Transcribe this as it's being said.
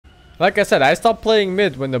Like I said, I stopped playing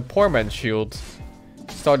mid when the poor man's shield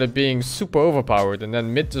started being super overpowered, and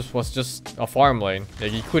then mid just was just a farm lane.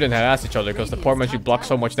 Like, you couldn't harass each other because the poor man's shield blocked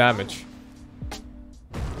so much damage.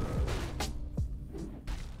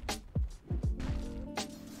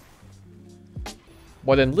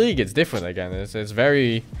 But in League, it's different again. It's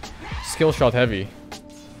very skill shot heavy.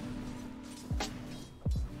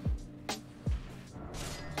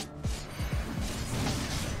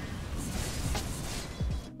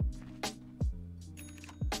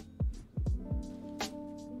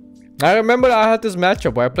 I remember I had this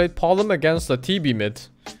matchup where I played Polym against a TB mid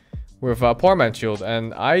with a poor man shield,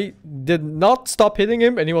 and I did not stop hitting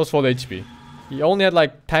him, and he was full HP. He only had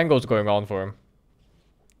like tangos going on for him.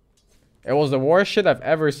 It was the worst shit I've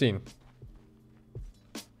ever seen.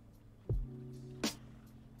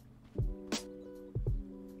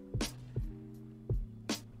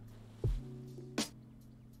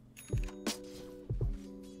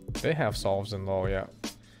 They have solves in low, yeah.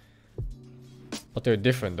 But they're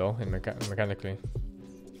different though, in mechanically.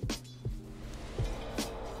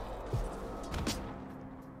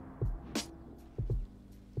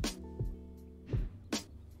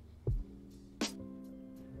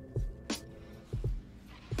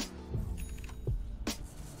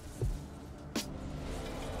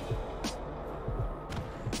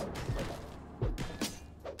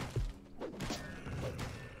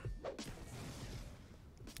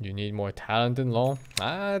 You need more talent in LoL?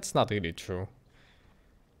 It's not really true.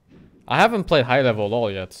 I haven't played high level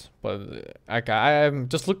LoL yet, but I'm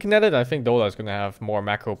just looking at it. I think Dota is gonna have more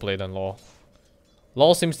macro play than LoL.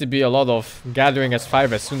 LoL seems to be a lot of gathering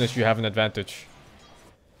S5 as soon as you have an advantage,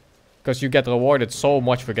 because you get rewarded so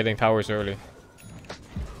much for getting towers early.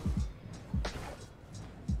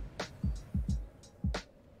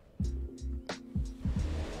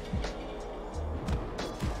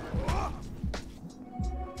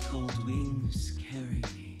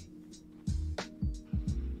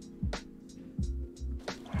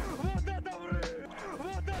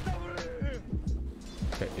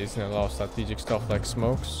 Isn't a lot of strategic stuff like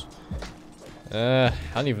smokes. I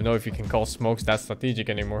don't even know if you can call smokes that strategic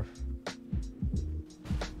anymore.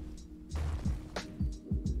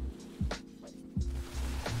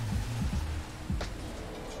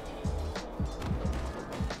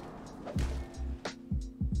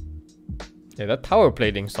 Yeah, that tower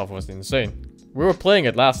plating stuff was insane. We were playing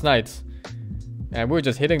it last night, and we were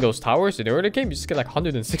just hitting those towers. In the early game, you just get like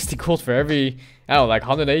 160 gold for every, I don't know, like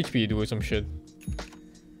 100 HP you do or some shit.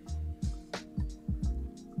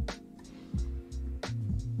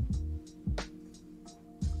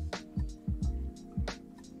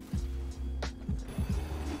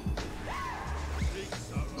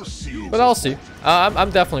 But I'll see.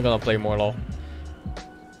 I'm definitely gonna play more LoL.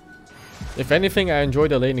 If anything, I enjoy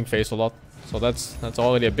the laning phase a lot, so that's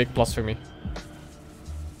already a big plus for me.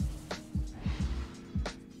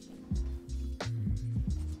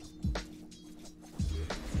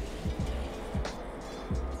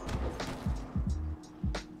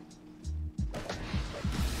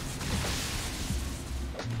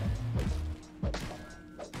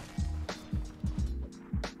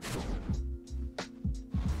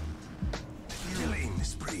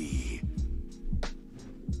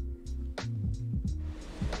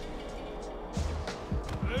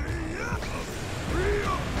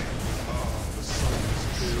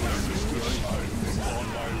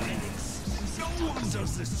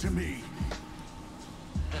 Does this to me?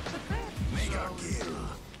 Mega kill.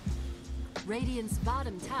 Radiant's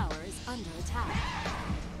bottom tower is under attack.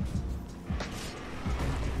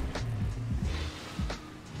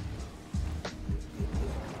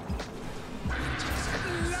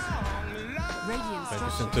 Thank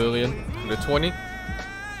you, Centurion. The 20.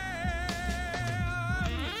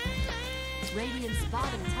 Radiant's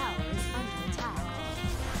bottom tower is under attack.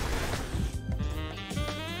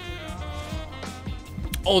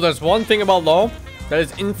 Oh, there's one thing about LoL that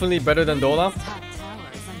is infinitely better than Dota.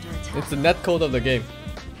 It's the netcode of the game.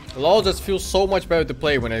 LoL just feels so much better to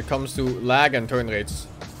play when it comes to lag and turn rates.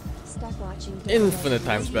 Infinite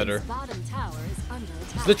times better.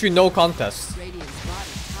 It's literally no contest.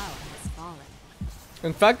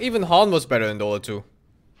 In fact, even Han was better than Dota 2.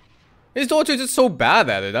 His Dota 2 is just so bad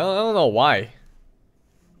at it. I don't know why.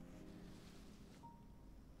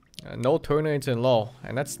 No turn rates in LoL,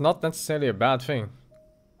 and that's not necessarily a bad thing.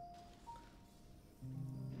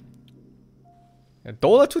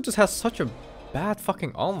 Dota 2 just has such a bad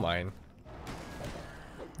fucking online.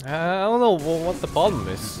 I don't know what the problem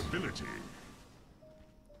is.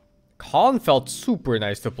 Han felt super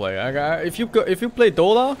nice to play. If you play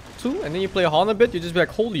Dota 2 and then you play Han a bit, you just be like,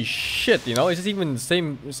 holy shit, you know, is this even the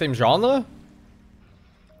same genre?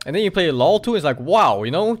 And then you play LOL 2, it's like, wow,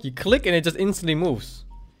 you know? You click and it just instantly moves.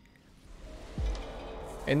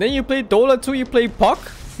 And then you play Dota 2, you play Puck.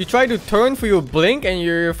 You try to turn for your blink and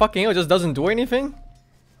your fucking hero just doesn't do anything.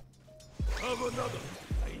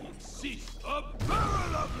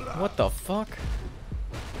 What the fuck?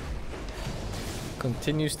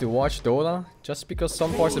 Continues to watch Dota. Just because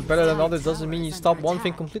some parts are better than others doesn't mean you stop one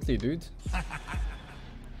thing completely, dude.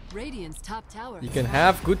 Radiant's top tower. You can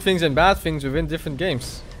have good things and bad things within different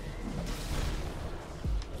games.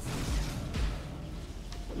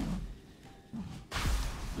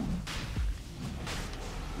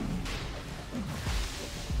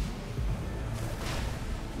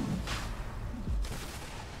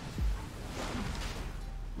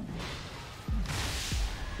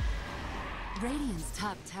 Radiant's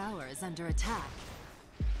top tower is under attack.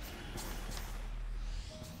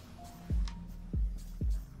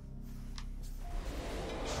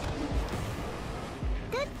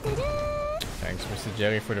 Thanks, Mr.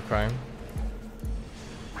 Jerry, for the crime.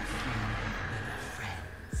 But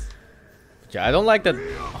yeah, I don't like that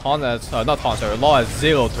Han has, not Han, sorry, Law has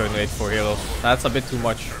 0 turn rate for heroes. That's a bit too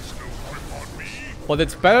much. But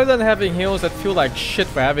it's better than having heroes that feel like shit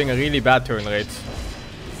for having a really bad turn rate.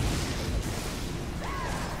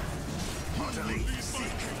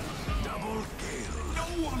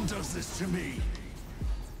 This to me.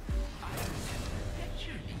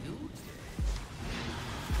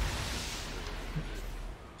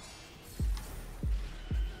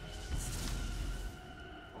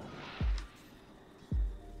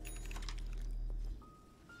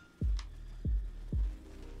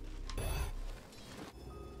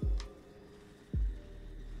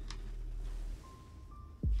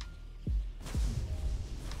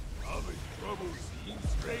 Having trouble seeing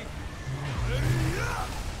straight.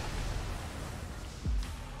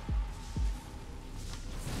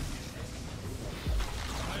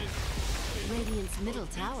 Radiant's middle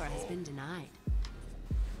tower has been denied.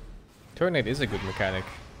 Turn rate is a good mechanic.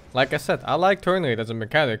 Like I said, I like turn rate as a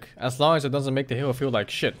mechanic, as long as it doesn't make the hero feel like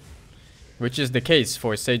shit. Which is the case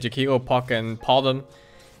for Sage Hero, Puck and Pollen,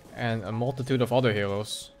 and a multitude of other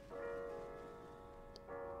heroes.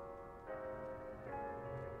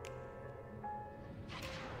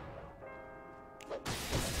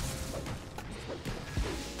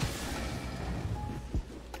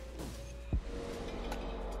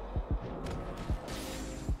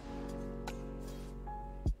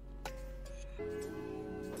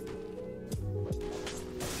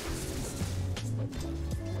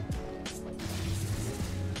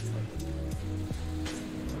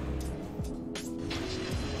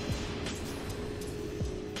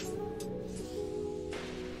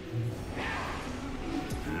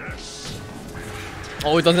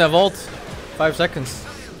 Oh, it doesn't have ult. 5 seconds.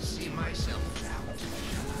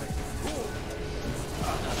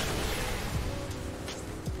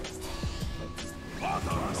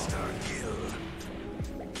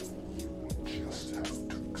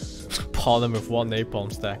 Pollen with 1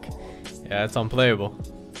 napalm stack. Yeah, it's unplayable.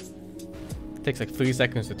 It takes like 3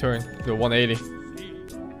 seconds to turn. Do 180.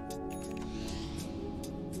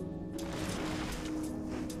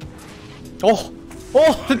 Oh!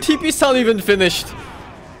 Oh! The TP's not even finished!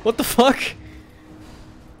 What the fuck?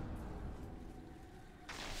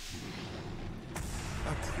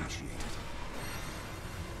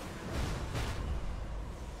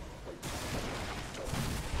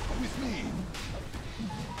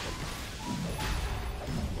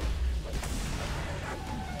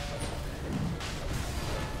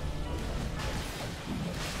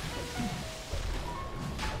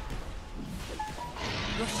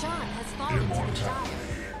 Roshan has fallen to the tower.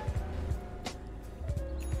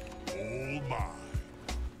 All mine.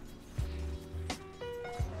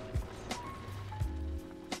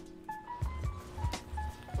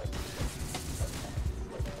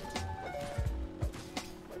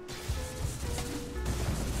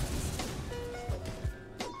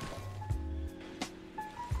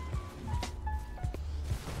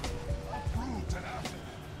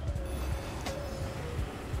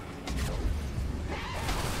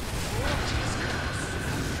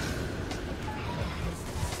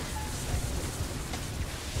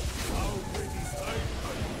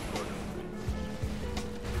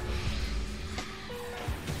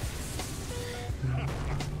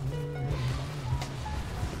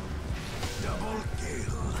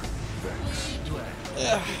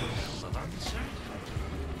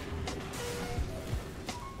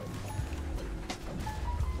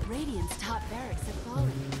 Radiant's top barracks have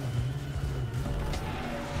fallen.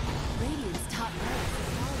 Radiant's top barracks have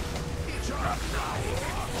fallen.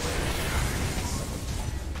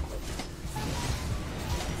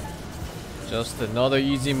 Just another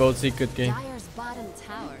easy mode secret game. Dire's bottom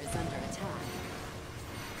tower is under attack.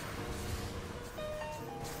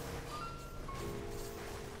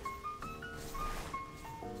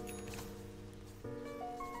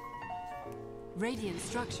 Radiant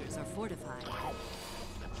structures are fortified.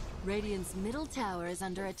 Radiant's middle tower is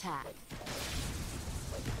under attack.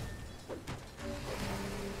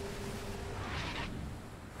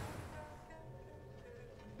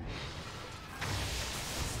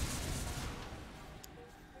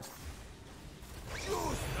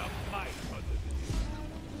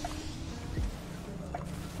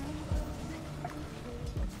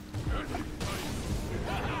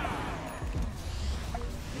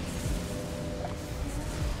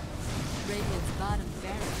 Radiant's bottom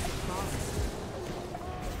barracks have fallen.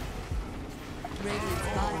 Radiant's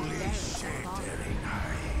bottom barracks have fallen.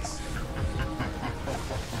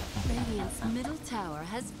 Radiant's middle tower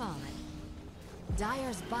has fallen.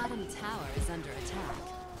 Dire's bottom tower is under attack.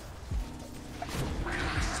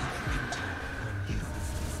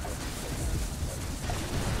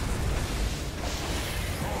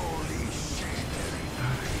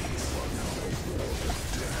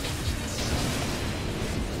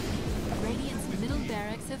 Radiant's middle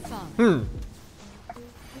barracks have fallen.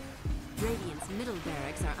 Radiant's middle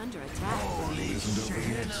barracks are under attack.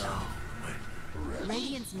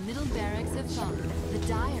 Radiant's middle barracks have fallen. The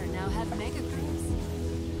Dire now have mega creeps.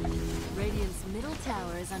 Radiant's middle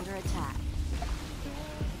tower is under attack.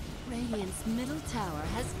 Radiant's middle tower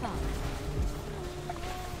has fallen.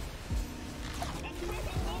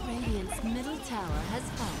 Radiant's middle tower has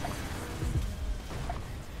fallen.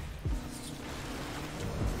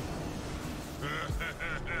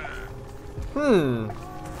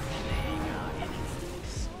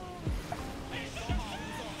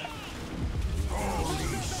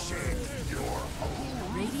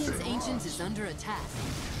 Radiant's Ancient is under attack.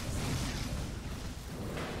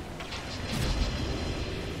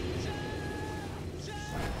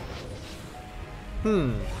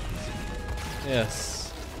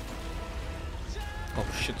 Yes. Oh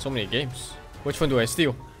shit, so many games. Which one do I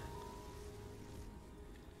steal?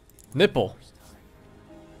 Nipple.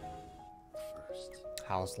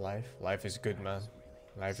 How's life? Life is good, man.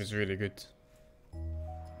 Life is really good.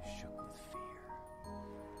 Shook with fear.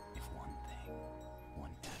 If one thing,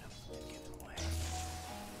 one atom to give away.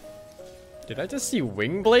 Did I just see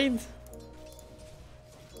Wingblade?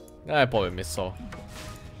 I probably missaw.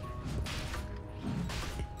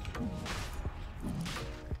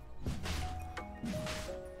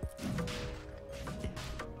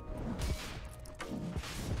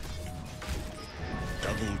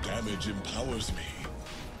 Double damage empowers me.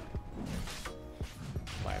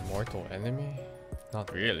 My mortal enemy?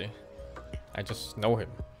 Not really. I just know him.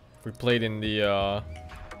 We played in the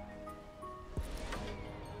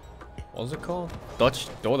what's it called? Dutch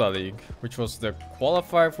Dota League, which was the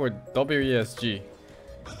qualifier for WESG.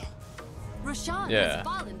 Roshan Yeah. has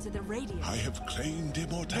fallen to the Radiant. I have claimed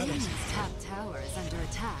immortality. Radiant's top tower is under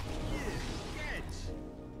attack.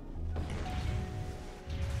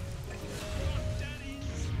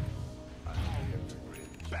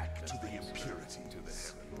 Back to the impurity to the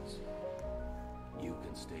heavens. You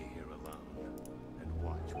can stay here alone and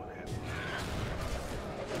watch what happens.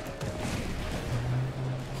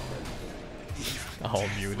 All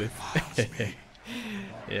muted.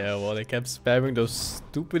 Yeah, well, they kept spamming those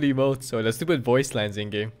stupid emotes or the stupid voice lines in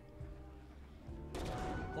game.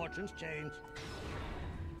 Fortunes change.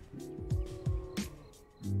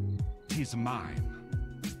 He's mine.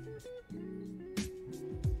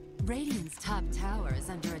 Radiant's top tower is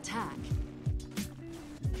under attack.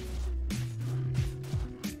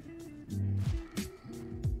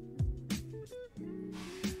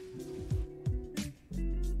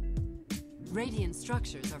 Radiant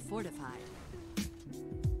structures are fortified.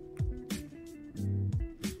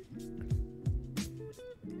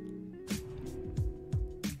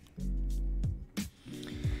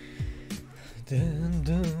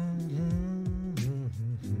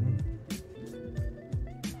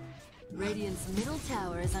 Radiant's middle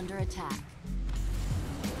tower is under attack.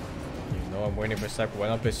 You know, I'm waiting for a sec. When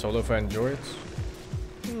I play solo if I enjoy it.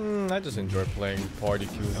 I just enjoy playing party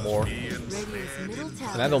queue more. Radiant's middle tower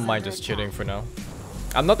And I don't is mind under just attack. chilling for now.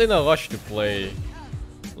 I'm not in a rush to play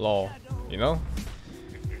LoL, you know?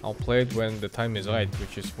 I'll play it when the time is right,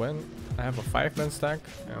 which is when I have a 5-man stack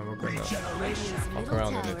and we're gonna Radiant's fuck middle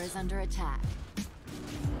around with tower it. is under attack.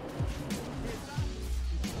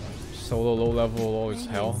 Solo low level LoL is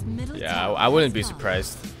hell. Radiant's middle Yeah, tower I wouldn't has be fallen.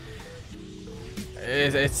 surprised.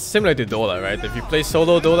 It's similar to Dota, right? If you play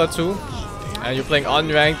solo Dota 2 and you're playing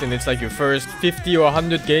unranked and it's like your first 50 or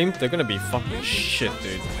 100 games, they're gonna be fucking shit,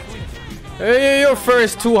 dude. Your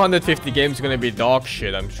first 250 games is gonna be dog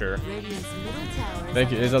shit, I'm sure. Radiant's middle tower is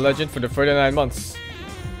Thank you. Is a legend for the 39 months.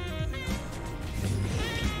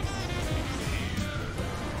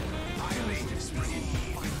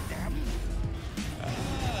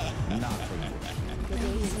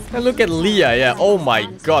 And look at Leah, yeah. Oh my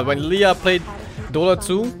god, when Leah played Dota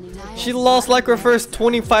 2, she lost like her first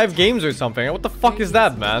 25 games or something. What the fuck is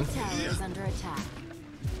that, man? tower is under attack.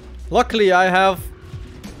 Luckily, I have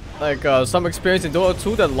like some experience in Dota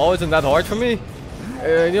 2 that LoL isn't that hard for me.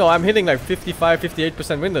 You know, I'm hitting like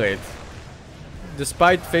 55-58% win rate.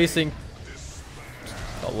 Despite facing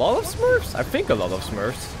a lot of Smurfs? I think a lot of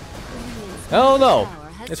Smurfs. I don't know.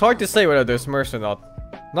 It's hard to say whether they're Smurfs or not.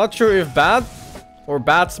 Not sure if bad or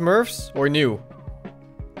bad Smurfs or new.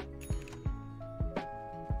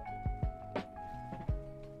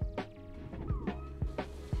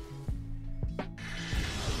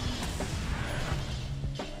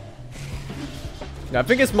 Yeah, I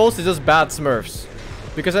think it's mostly just bad Smurfs.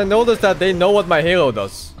 Because I noticed that they know what my hero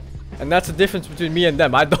does. And that's the difference between me and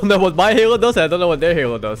them. I don't know what my hero does, and I don't know what their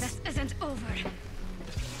hero does. This isn't over.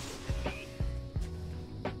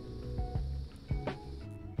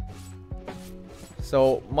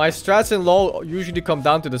 So, my strats in LoL usually come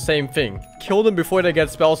down to the same thing. Kill them before they get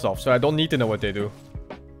spells off, so I don't need to know what they do.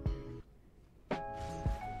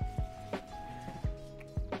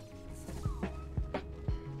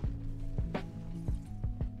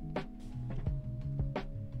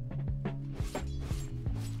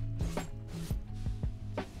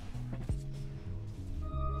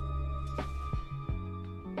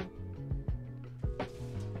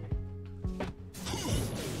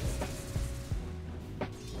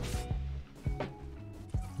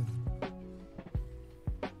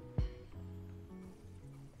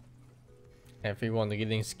 Everyone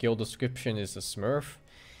reading skill description is a Smurf.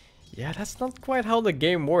 Yeah, that's not quite how the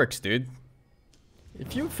game works, dude.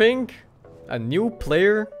 If you think a new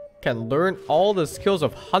player can learn all the skills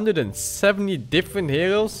of 170 different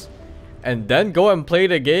heroes and then go and play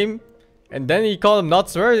the game and then you call them not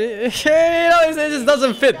Smurf, you know, it just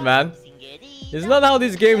doesn't fit, man. It's not how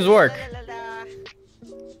these games work.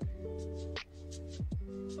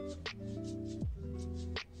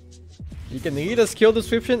 You can read a skill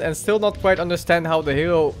description and still not quite understand how the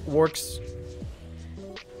hero works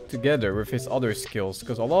together with his other skills,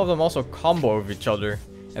 because a lot of them also combo with each other.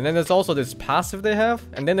 And then there's also this passive they have,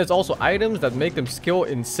 and then there's also items that make them skill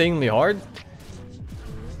insanely hard.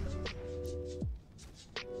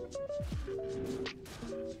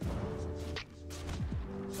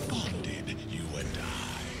 Bonded, you and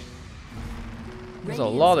I. There's a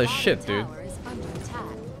lot of Radiant's shit, bottom dude. tower is under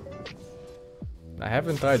attack. I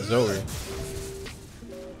haven't tried Zoe.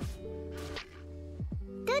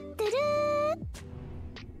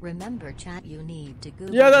 Remember, chat, you need to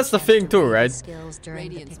Google. Yeah, that's the thing too, right? Skills during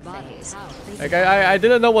the Radiant's pick bottom phase. tower. Like, I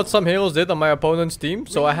didn't know what some heroes did on my opponent's team,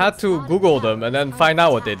 so I had to Google them and then find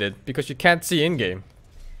out what they did, because you can't see in-game.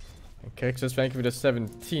 Okay, just thank you for the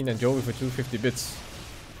 17 and Joey for 250 bits.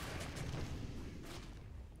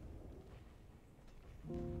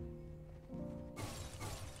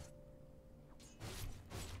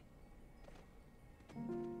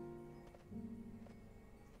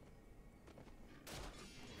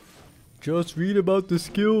 Just read about the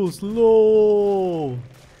skills, lol.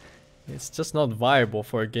 It's just not viable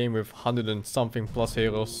for a game with 100 and something plus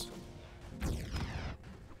heroes. Death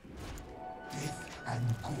and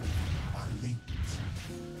good are linked.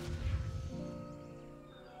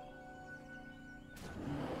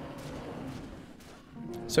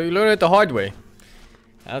 So you learn it the hard way.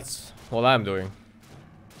 That's what I'm doing.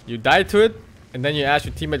 You die to it, and then you ask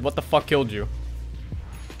your teammate what the fuck killed you.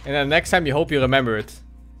 And then next time you hope you remember it.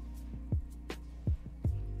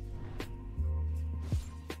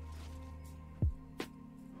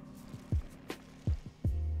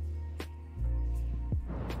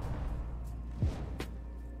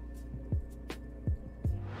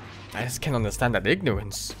 I just can't understand that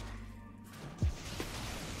ignorance.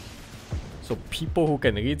 So people who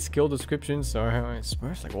can read skill descriptions are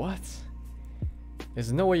Smurfs? Like what?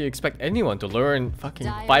 There's no way you expect anyone to learn fucking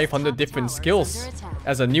Dire's 500 top different tower is skills under attack.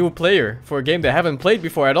 as a new player for a game they haven't played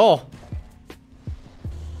before at all.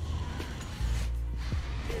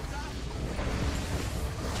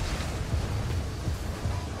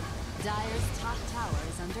 Dire's top tower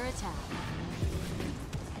is under attack.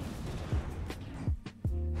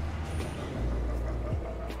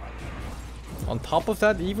 On top of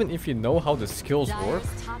that, even if you know how the skills work,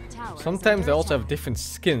 Dire's top tower is sometimes under they also have attack. different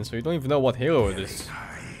skins, so you don't even know what hero it is.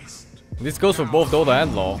 This goes for both Dota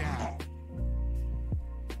and LoL.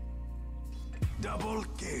 Double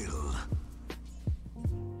kill.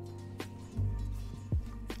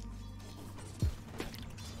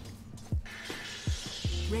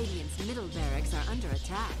 Radiant's middle barracks are under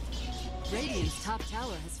attack. Radiant's top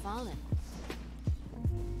tower has fallen.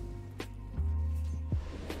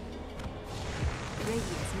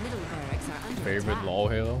 Radiant's middle barracks are under Favorite attack. LoL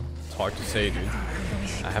hero? It's hard to say, dude.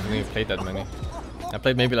 I haven't even played that many. I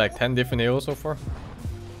played maybe like 10 different heroes so far.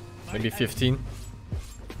 Maybe 15.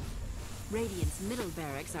 Radiant's middle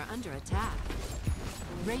barracks are under attack.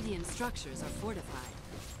 Radiant structures are fortified.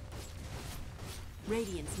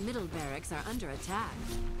 Radiant's middle barracks are under attack.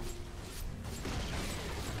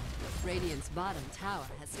 Radiant's bottom tower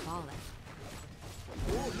has fallen.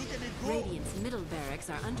 Radiant's middle barracks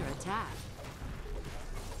are under attack.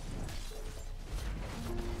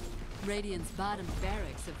 Radiant's bottom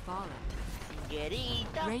barracks have fallen.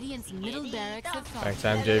 Radiant's middle barracks have fallen.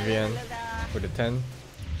 Thanks, MJVN for the 10.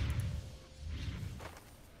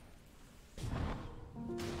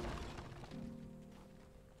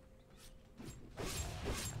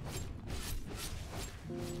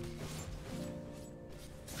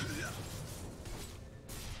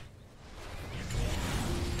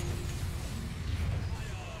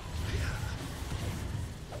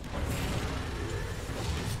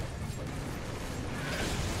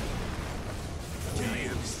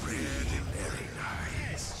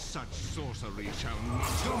 Such sorcery shall not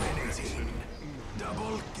dominating.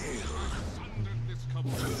 Double kill.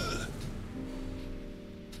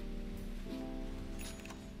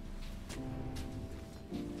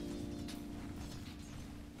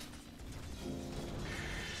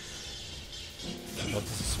 What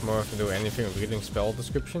does Smurf do anything with reading spell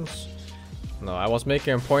descriptions? No, I was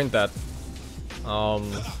making a point that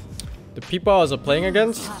the people I was playing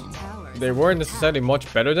against, Top tower is they under weren't attack. necessarily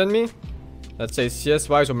much better than me. Let's say CS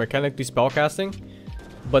wise or mechanically spellcasting.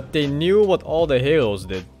 But they knew what all the heroes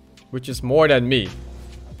did, which is more than me.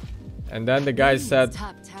 And then the guy Radiant's said,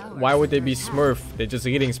 top tower why is would they under be attack. Smurf? They're just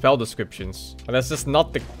reading spell descriptions. But that's just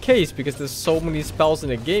not the case because there's so many spells in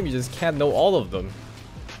the game, you just can't know all of them.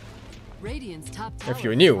 Radiant's top tower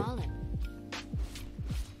you're has new. fallen.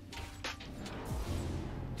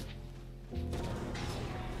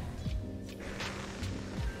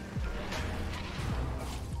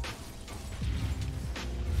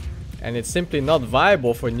 And it's simply not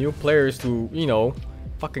viable for new players to, you know,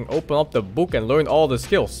 fucking open up the book and learn all the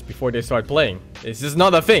skills before they start playing. It's just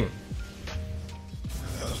not a thing.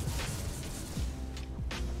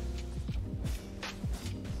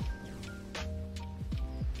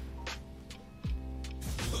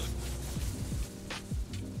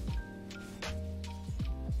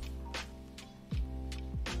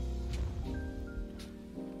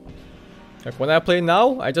 Like when I play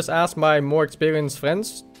now, I just ask my more experienced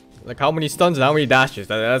friends, like how many stuns and how many dashes.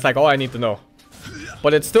 That's like all I need to know.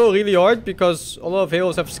 But it's still really hard because a lot of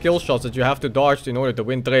heroes have skill shots that you have to dodge in order to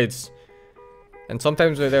win trades. And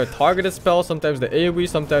sometimes they're targeted spells, sometimes they're AoE,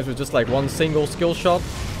 sometimes with just like one single skill shot.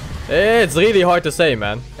 It's really hard to say,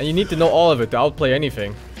 man. And you need to know all of it to outplay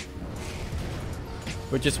anything.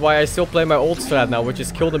 Which is why I still play my old strat now, which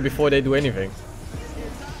is kill them before they do anything.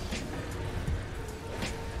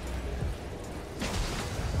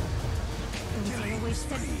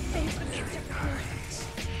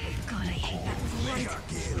 God, I hate that light.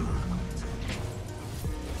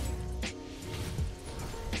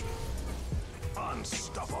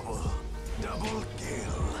 Unstoppable. Double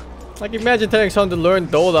kill. Like imagine telling someone to learn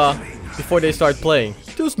Dota before they start playing.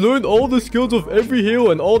 Just learn all the skills of every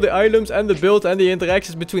hero and all the items and the builds and the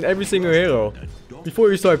interactions between every single hero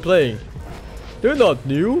before you start playing. They're not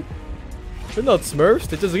new. They're not Smurfs,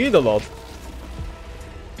 they just read a lot.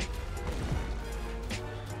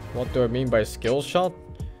 What do I mean by skill shot?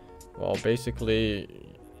 Well, basically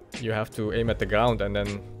you have to aim at the ground and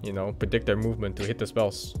then, you know, predict their movement to hit the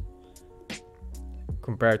spells.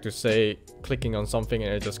 Compared to, say, clicking on something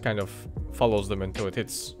and it just kind of follows them until it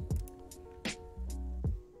hits.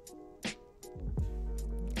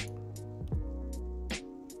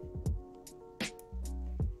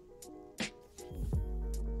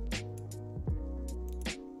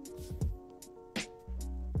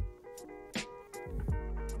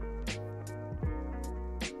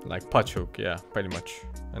 Like punch hook, yeah, pretty much.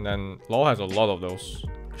 And then LoL has a lot of those.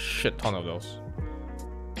 Shit ton of those.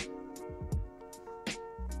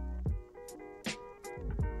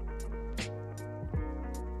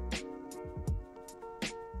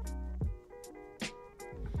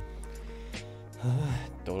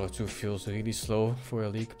 Dota 2 feels really slow for a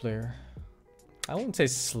League player. I wouldn't say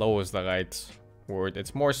slow is the right word.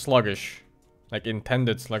 It's more sluggish. Like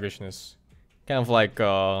intended sluggishness. Kind of like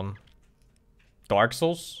Dark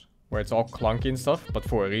Souls, where it's all clunky and stuff, but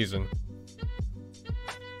for a reason.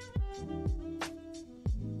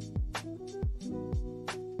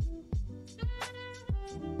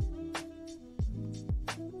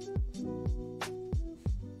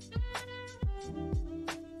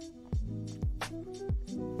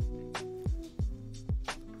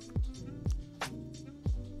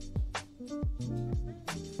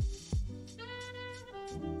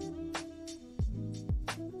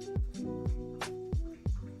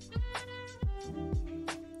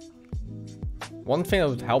 one thing that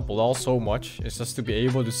would help LoL so much is just to be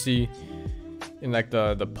able to see in like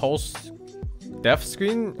the post death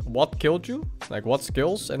screen what killed you, like what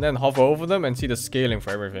skills, and then hover over them and see the scaling for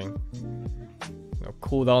everything. You know,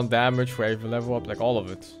 cooldown damage for every level up, like all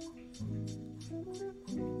of it.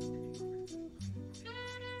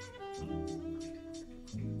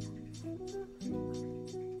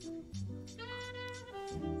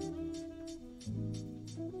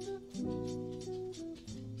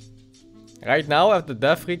 Right now, at the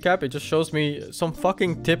death recap, it just shows me some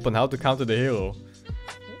fucking tip on how to counter the hero.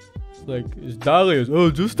 Like, it's Darius. Oh,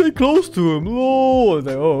 just stay close to him. Oh,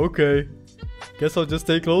 like, oh, okay. Guess I'll just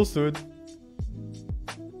stay close to it.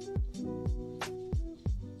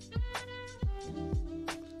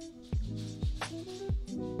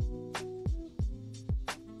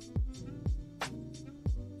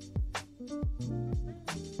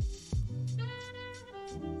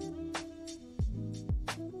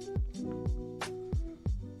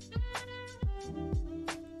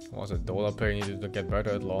 Was a Dota player needed to get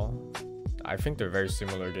better at LoL? I think they're very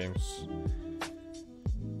similar games.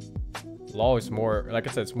 LoL is more, like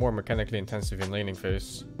I said, it's more mechanically intensive in laning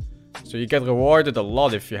phase. So you get rewarded a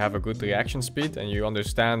lot if you have a good reaction speed and you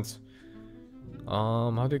understand,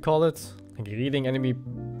 how do you call it? Like reading enemy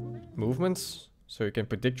movements, so you can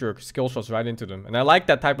predict your skill shots right into them. And I like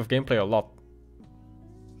that type of gameplay a lot.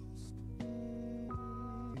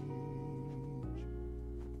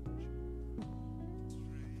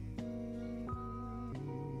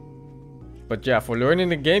 But yeah, for learning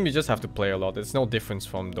the game, you just have to play a lot. It's no difference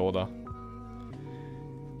from Dota.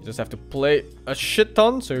 You just have to play a shit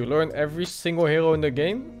ton, so you learn every single hero in the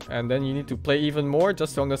game. And then you need to play even more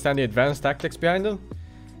just to understand the advanced tactics behind them.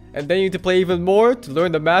 And then you need to play even more to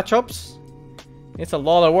learn the matchups. It's a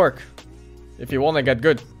lot of work if you want to get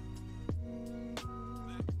good.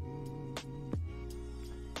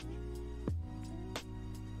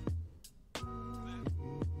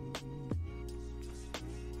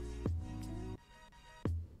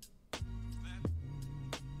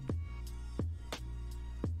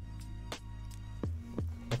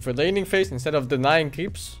 For laning phase, instead of denying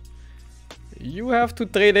creeps, you have to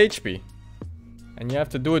trade HP. And you have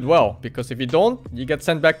to do it well, because if you don't, you get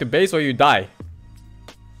sent back to base or you die.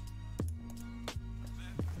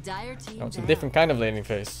 Dire team No, it's a down. different kind of laning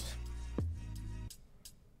phase.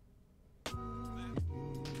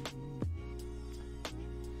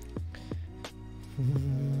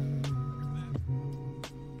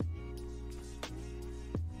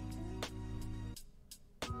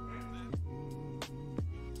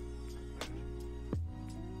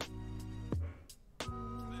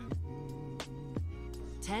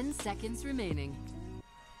 Seconds remaining.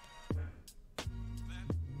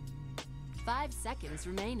 5 seconds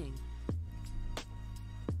remaining.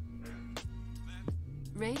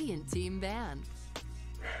 Radiant team banned.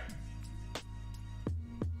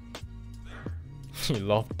 You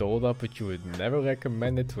love Dota, but you would never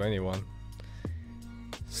recommend it to anyone.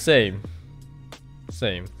 Same.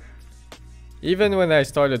 Same. Even when I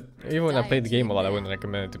played the game a lot, I wouldn't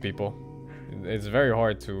recommend it to people. It's very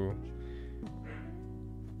hard to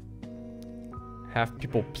have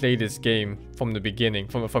people play this game from the beginning,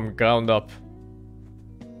 from ground up.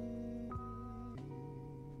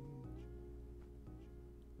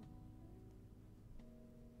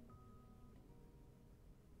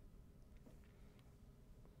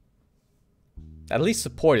 At least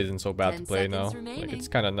support isn't so bad to play now. Like, it's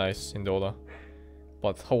kind of nice in Dota.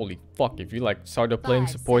 But holy fuck, if you like started playing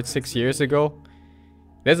support 6 years ago,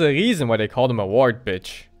 there's a reason why they call them a ward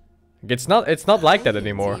bitch. It's not like that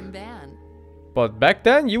anymore. But back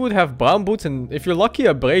then, you would have brown boots and, if you're lucky,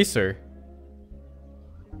 a bracer.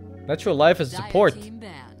 That's your life as support.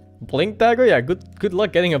 Blink dagger? Yeah, good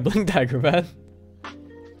luck getting a blink dagger, man.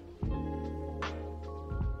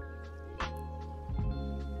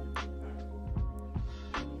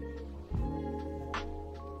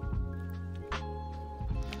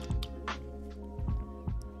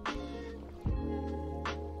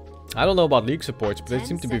 I don't know about league supports, but they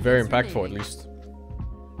seem to be very impactful at least.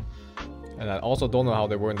 And I also don't know how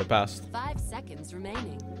they were in the past. 5 seconds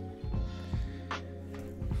remaining.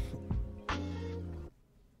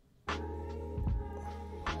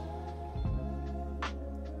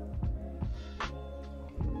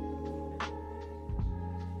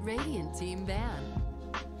 Radiant team ban.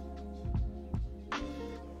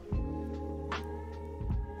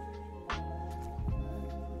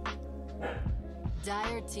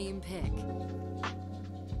 Dire team pick.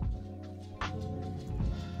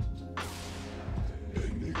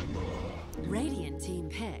 Radiant team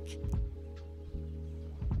pick.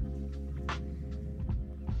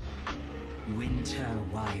 Winter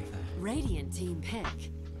Wyvern. Radiant team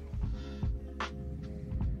pick.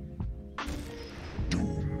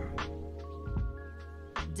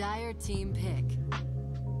 Dire team pick.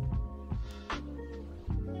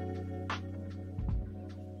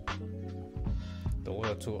 The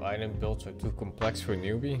other two item builds are too complex for a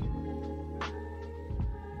newbie.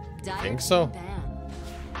 Dire Think so? team ban.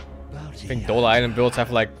 I think Dola item builds have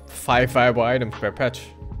like 5 viable items per patch.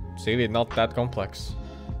 It's really not that complex.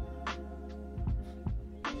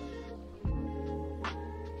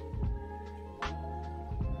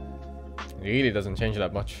 It really doesn't change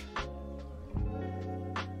that much.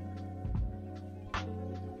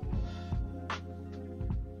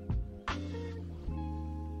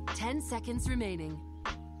 Seconds remaining.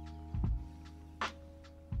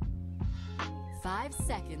 5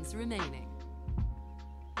 seconds remaining.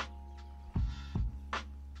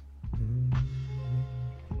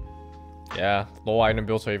 Yeah, low item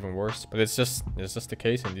builds are even worse, but it's just the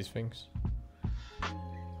case in these things.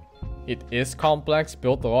 It is complex.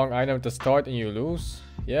 Build the wrong item at the start and you lose.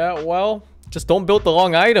 Yeah, well, just don't build the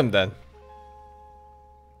wrong item then.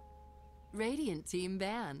 Radiant team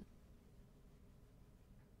ban.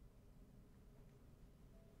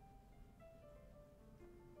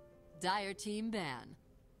 Dire team ban.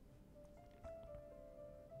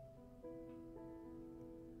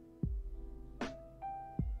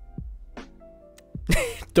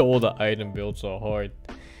 All the item builds are hard.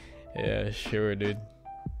 Yeah, sure, dude.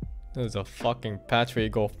 There's a fucking patch where you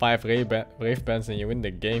go 5 Wraith Bands and you win the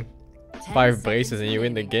game. 5 braces and you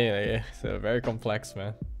win the game. Yeah, it's very complex,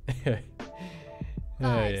 man. 5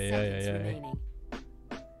 seconds remaining.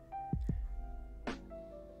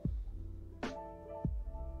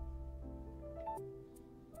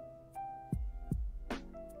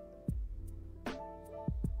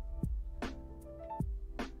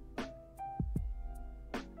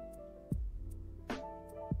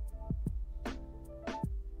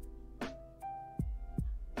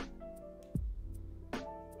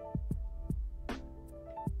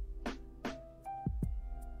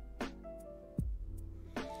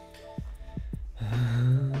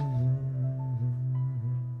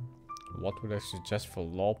 What would I suggest for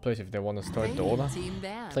law players if they want to start Radiant Dota? team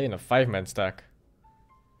ban. Play in a 5-man stack.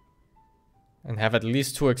 And have at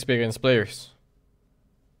least 2 experienced players.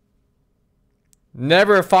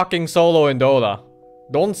 Never fucking solo in Dota.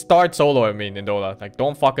 Don't start solo, I mean, in Dota. Like,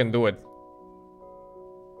 don't fucking do it.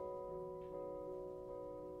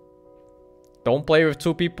 Don't play with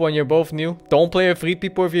 2 people when you're both new. Don't play with 3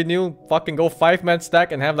 people if you're new. Fucking go 5-man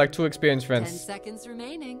stack and have like 2 experienced 10 friends. seconds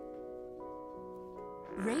remaining.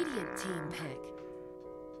 Radiant team pick.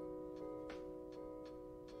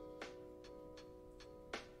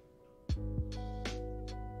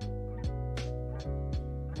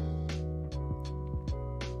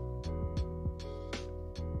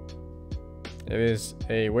 It is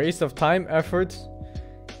a waste of time, effort,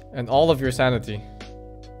 and all of your sanity.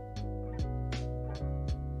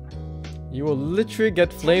 You will literally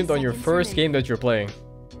get flamed on your first game that you're playing.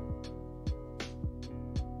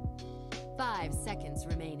 5 seconds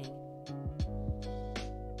remaining.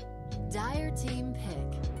 Dire team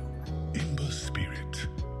pick. In the spirit.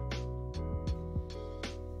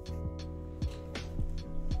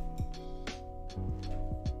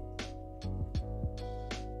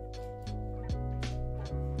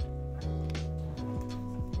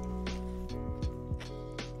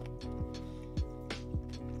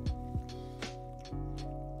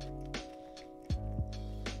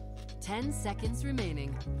 Ten seconds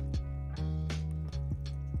remaining.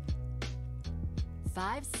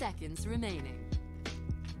 5 seconds remaining.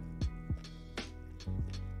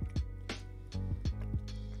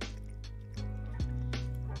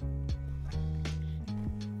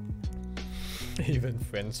 Even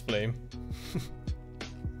friends flame.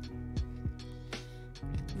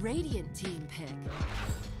 Radiant team pick.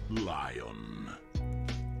 Lion.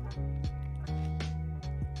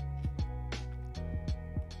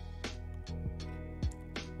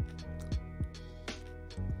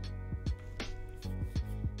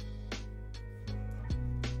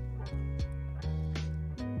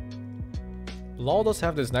 LoL does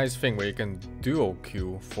have this nice thing where you can duo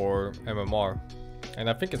queue for MMR. And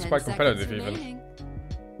I think it's 10 quite seconds competitive even. remaining.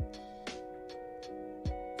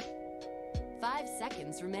 5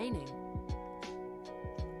 seconds remaining.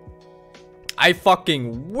 I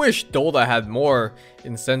fucking wish Dota had more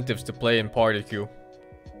incentives to play in party queue.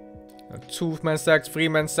 2-man stacks,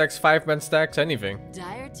 3-man stacks, 5-man stacks, anything.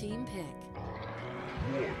 Dire team pick.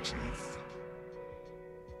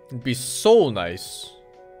 It'd be so nice.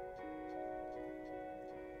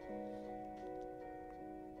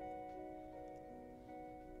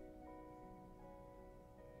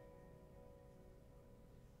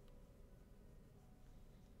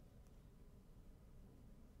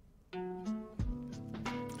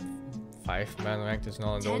 5-man ranked is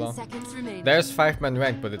not in 10 Dota. seconds remaining. There's 5-man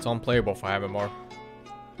ranked, but it's unplayable for MMR.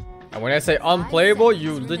 And when I say unplayable,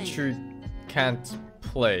 you literally can't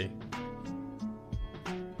play.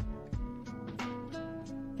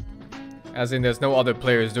 As in, there's no other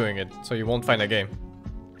players doing it, so you won't find a game.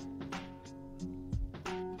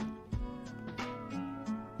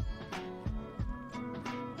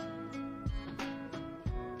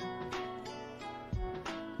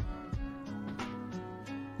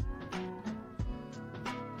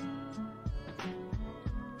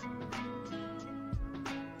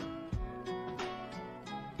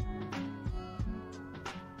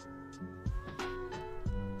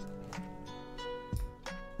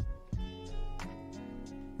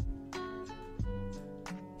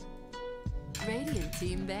 Radiant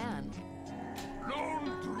team banned. Lone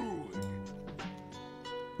Druid.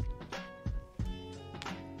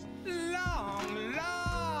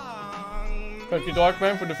 Thank you,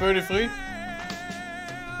 Darkman, for the 33.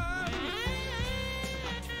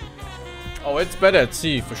 Oh, it's better at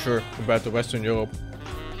sea for sure compared to Western Europe.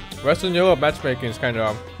 Western Europe matchmaking is kind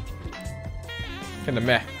of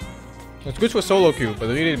meh. It's good for solo queue, but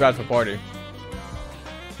really bad for party.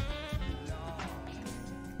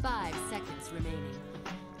 5 seconds remaining.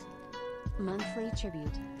 Monthly tribute.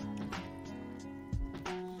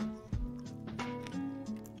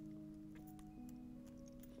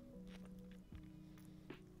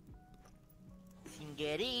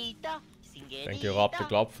 Thank you, Rob the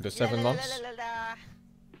Glob, for the 7 months.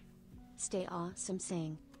 Stay awesome,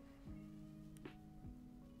 sing.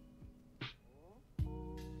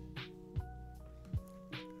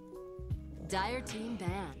 Dire team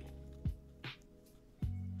banned.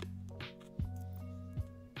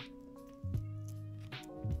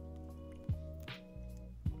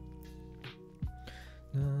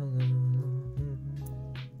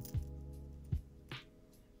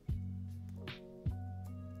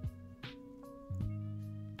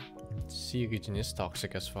 Sea region is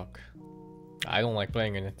toxic as fuck. I don't like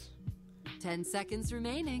playing in it. 10 seconds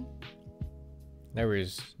remaining. There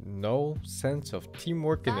is no sense of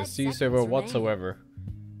teamwork in the 5 sea seconds server remaining. whatsoever.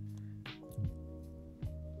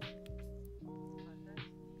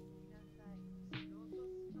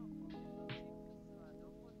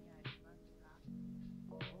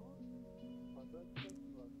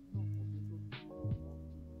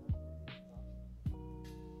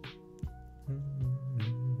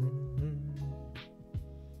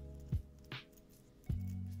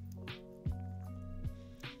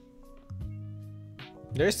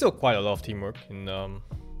 There's still quite a lot of teamwork in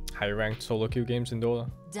high-ranked solo queue games in Dota.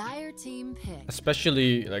 Dire team pick.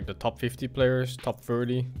 Especially like the top 50 players, top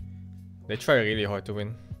 30. They try really hard to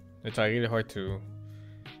win. They try really hard to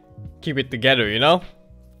keep it together, you know?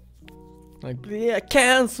 Like, bleh,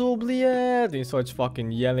 cancel, bleh. They starts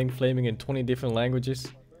fucking yelling, flaming in 20 different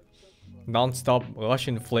languages. Non-stop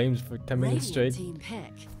Russian flames for 10 minutes Radiant straight. team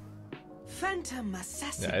pick. Phantom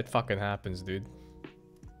assassin. Yeah, it fucking happens, dude.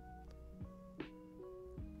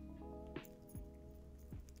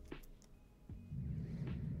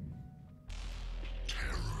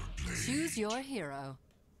 Choose your hero.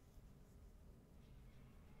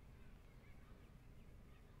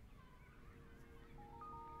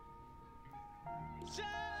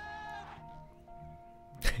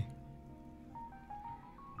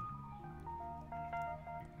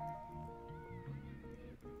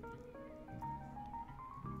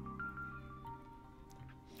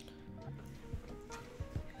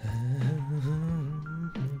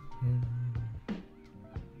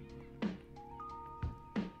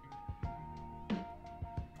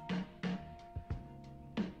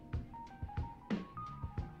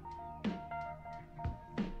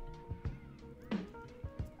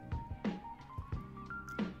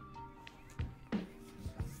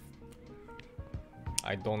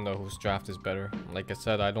 I don't know whose draft is better. Like I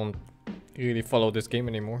said, I don't really follow this game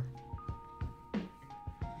anymore.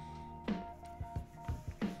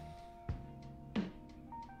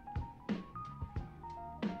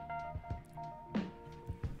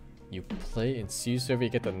 You play in C server, you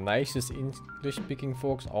get the nicest English speaking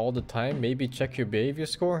folks all the time. Maybe check your behavior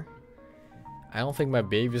score. I don't think my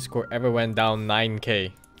behavior score ever went down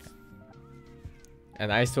 9k.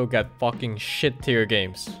 And I still get fucking shit tier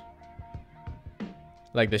games.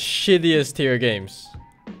 Like the shittiest tier games.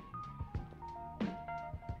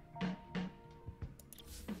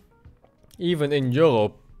 Even in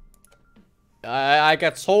Europe, I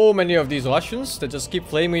get so many of these Russians that just keep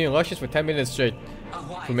flaming in Russians for 10 minutes straight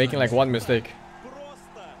for making like one mistake.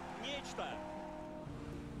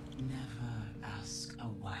 Never ask a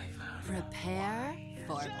wyvern. Prepare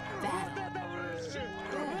for battle.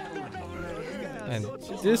 And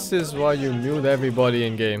this is why you mute everybody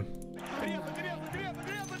in game.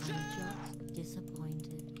 Just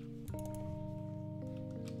disappointed.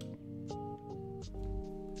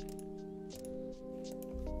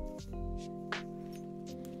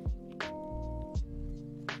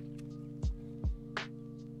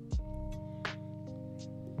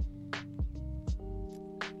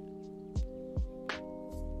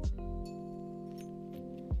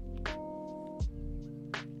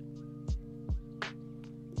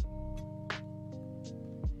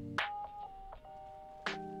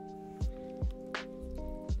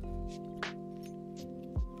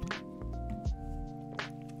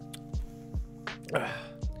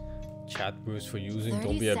 Chat boost for using. 30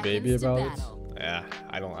 Don't be a baby seconds to about it. battle. Yeah,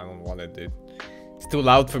 I don't want it, dude. It's too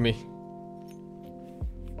loud for me.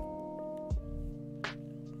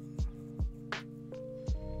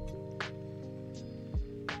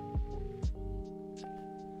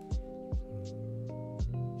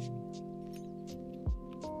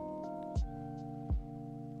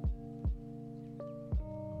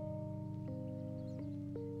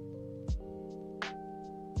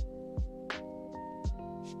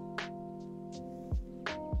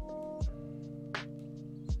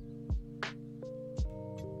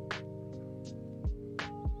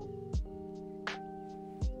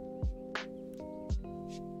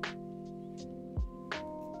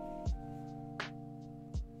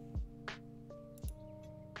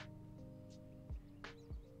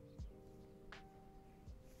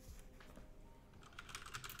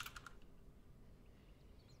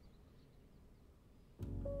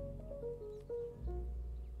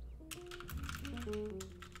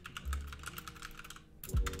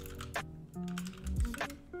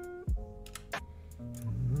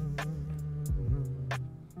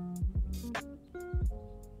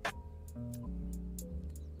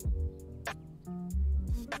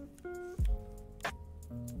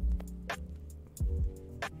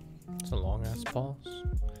 It's a long ass pause.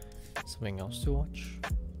 Something else to watch.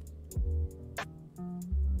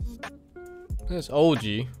 There's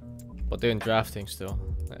OG, but they're in drafting still.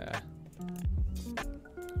 Yeah.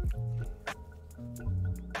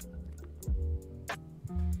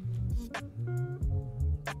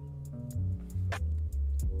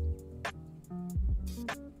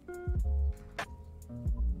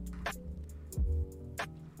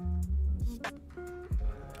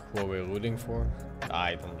 Who are we rooting for?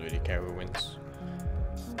 I don't really care who wins.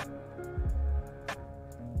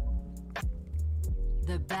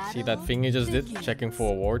 The See that battle thing he just did? begins. Checking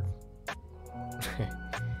for a ward.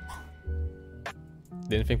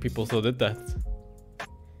 Didn't think people still did that.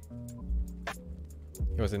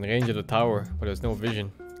 He was in range of the tower, but there's no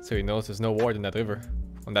vision. So he knows there's no ward in that river.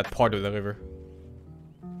 On that part of the river.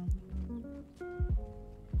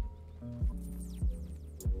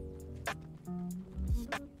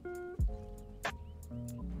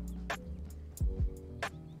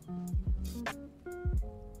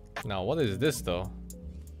 Now what is this though?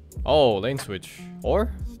 Oh, lane switch.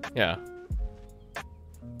 Or? Yeah.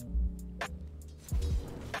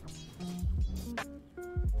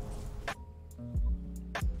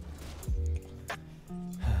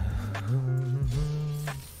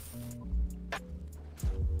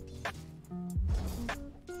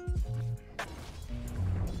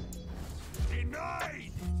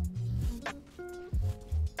 Denied!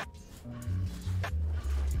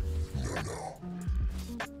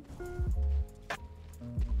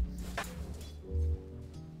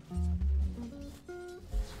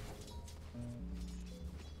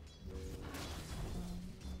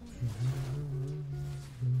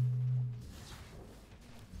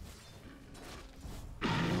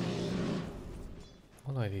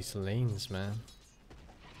 What are these lanes, man?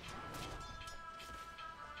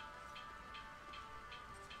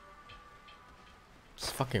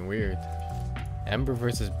 It's fucking weird. Ember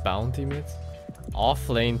versus Bounty mid? Off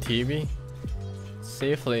lane TV?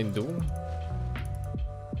 Safe lane Doom?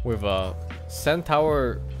 With a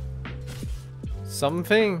Centaur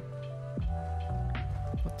something?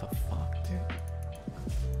 What the fuck, dude?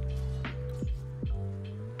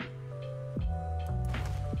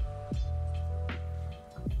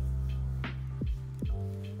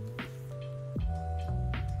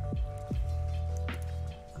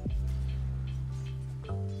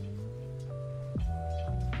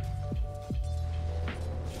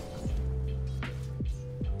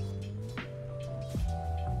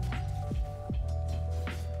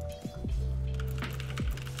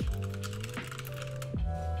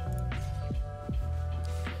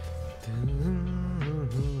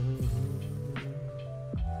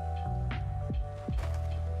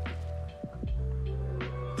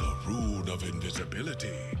 The rune of invisibility.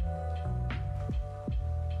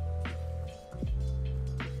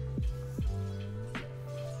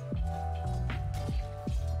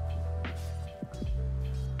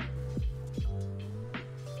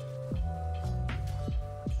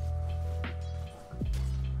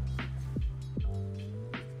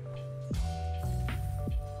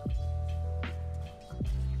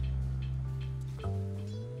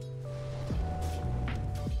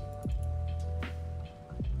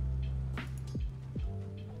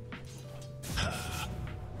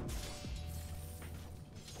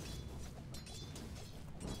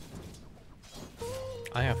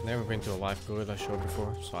 I have never been to a live gorilla show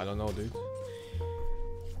before, so I don't know, dude.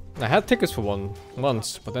 I had tickets for one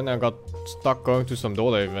once, but then I got stuck going to some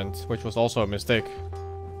Dota event, which was also a mistake.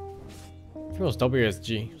 I think it was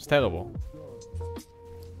WSG. It's terrible.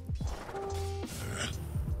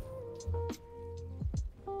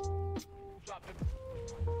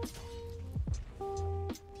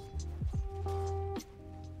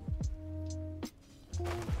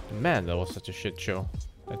 Man, that was such a shit show.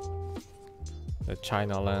 That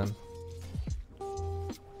China land.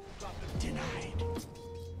 Denied.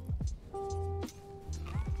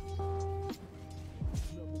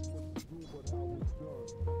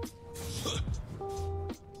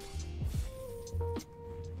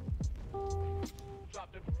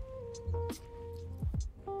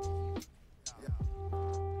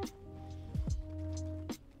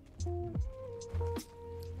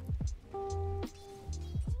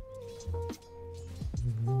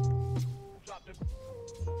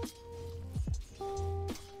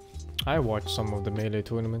 I watched some of the melee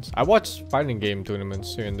tournaments. I watched fighting game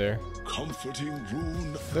tournaments here and there. Comforting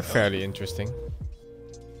rune. They're fairly interesting.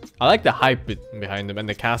 I like the hype behind them and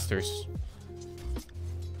the casters.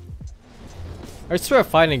 I swear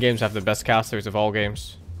fighting games have the best casters of all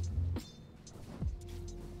games.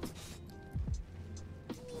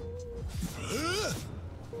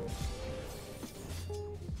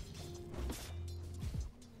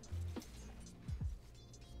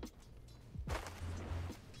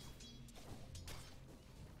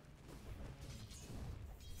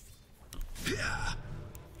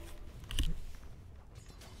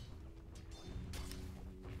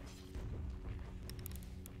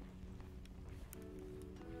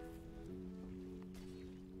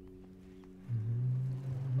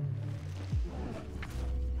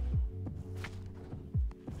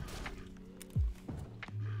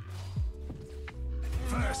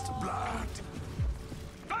 First blood.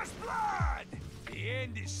 First blood. The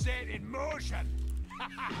end is set in motion.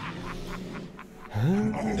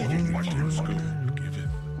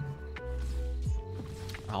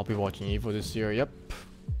 I'll be watching Evo this year, yep.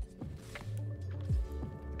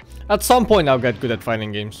 At some point I'll get good at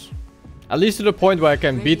fighting games. At least to the point where I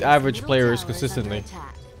can beat average players consistently.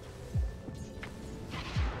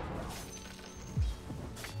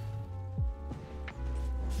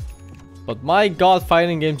 But my god,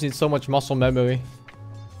 fighting games need so much muscle memory.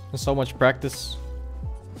 And so much practice.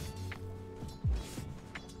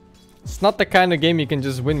 It's not the kind of game you can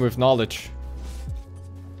just win with knowledge.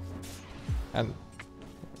 And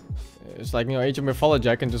it's like, you know, Age of Mythology,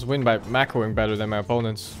 I can just win by macroing better than my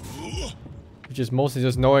opponents. Which is mostly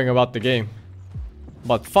just knowing about the game.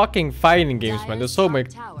 But fucking fighting games, man, they're so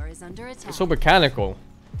mechanical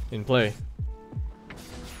in play.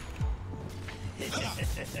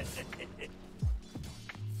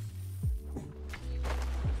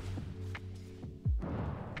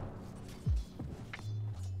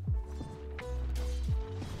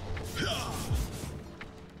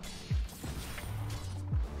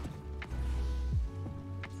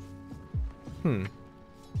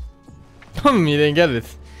 You didn't get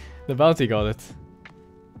it. The bounty got it.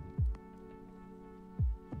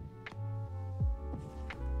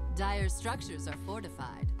 Dire's structures are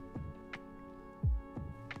fortified.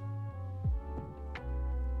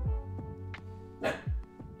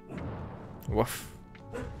 Woof.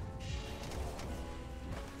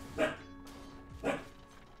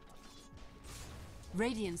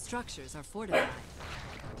 Radiant structures are fortified.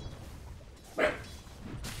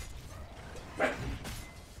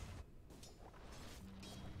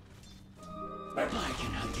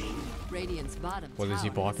 Radiant's bottom What is he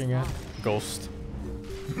tower blocking at? fallen. Ghost.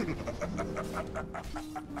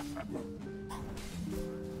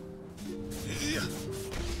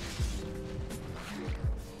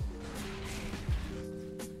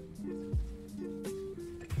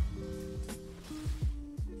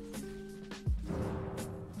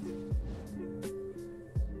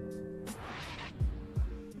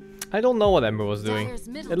 I don't know what Ember was doing.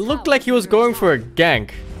 It looked like he was going for a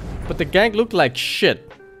gank, but the gank looked like shit.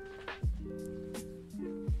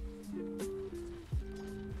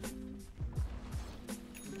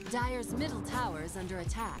 Dire's middle tower is under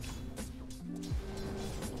attack.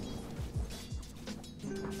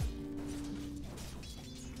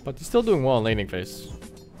 But he's still doing well in laning phase.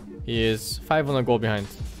 He is 500 gold behind.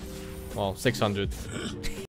 Well, 600.